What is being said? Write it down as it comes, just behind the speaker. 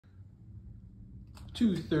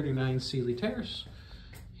239 Selye Terrace.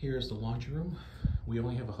 Here's the laundry room. We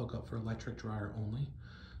only have a hookup for electric dryer only,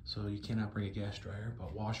 so you cannot bring a gas dryer,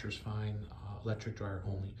 but washer's fine, electric dryer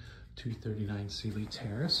only. 239 Selye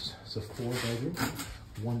Terrace. It's a 4-bedroom,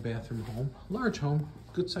 1-bathroom home. Large home,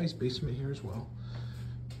 good sized basement here as well.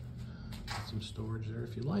 Got some storage there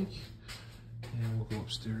if you like. And we'll go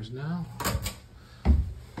upstairs now. All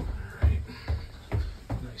right,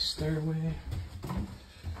 nice stairway.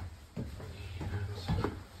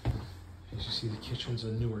 As you see, the kitchen's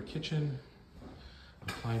a newer kitchen.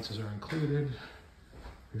 Appliances are included.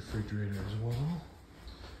 Refrigerator as well.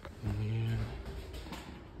 And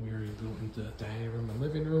we already go into the dining room and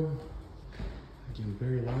living room. Again,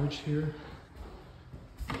 very large here.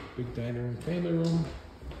 Big dining room, family room.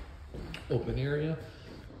 Open area.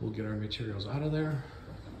 We'll get our materials out of there.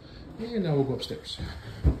 And now we'll go upstairs.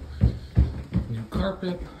 New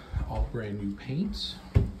carpet, all brand new paints.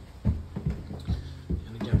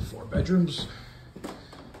 And again, 4 bedrooms.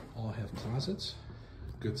 All have closets.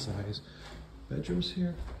 Good size bedrooms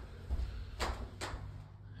here.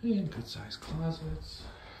 And good size closets.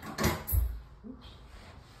 Oops.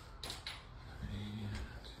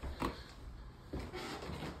 And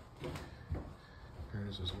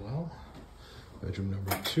there's as well. Bedroom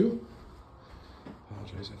number 2.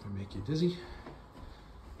 Apologize if I make you dizzy.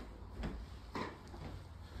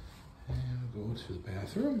 And we'll go to the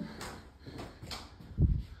bathroom.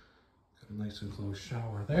 Got a nice enclosed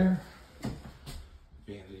shower there.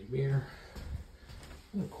 Vanity mirror.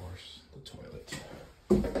 And of course, the toilet.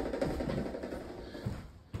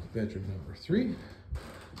 Bedroom number 3.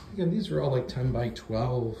 Again, these are all like 10 by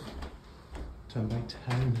 12, 10 by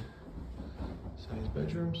 10 size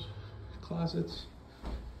bedrooms, closets.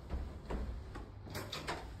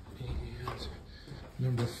 And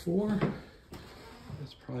number 4,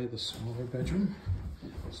 that's probably the smaller bedroom.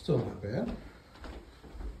 Still not bad.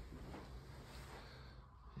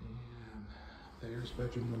 And there's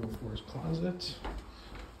bedroom number 4's closet.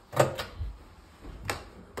 All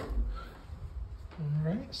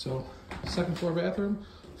right, so 2nd floor bathroom,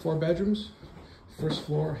 4 bedrooms. 1st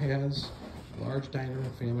floor has large dining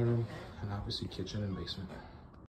room, family room, and obviously kitchen and basement.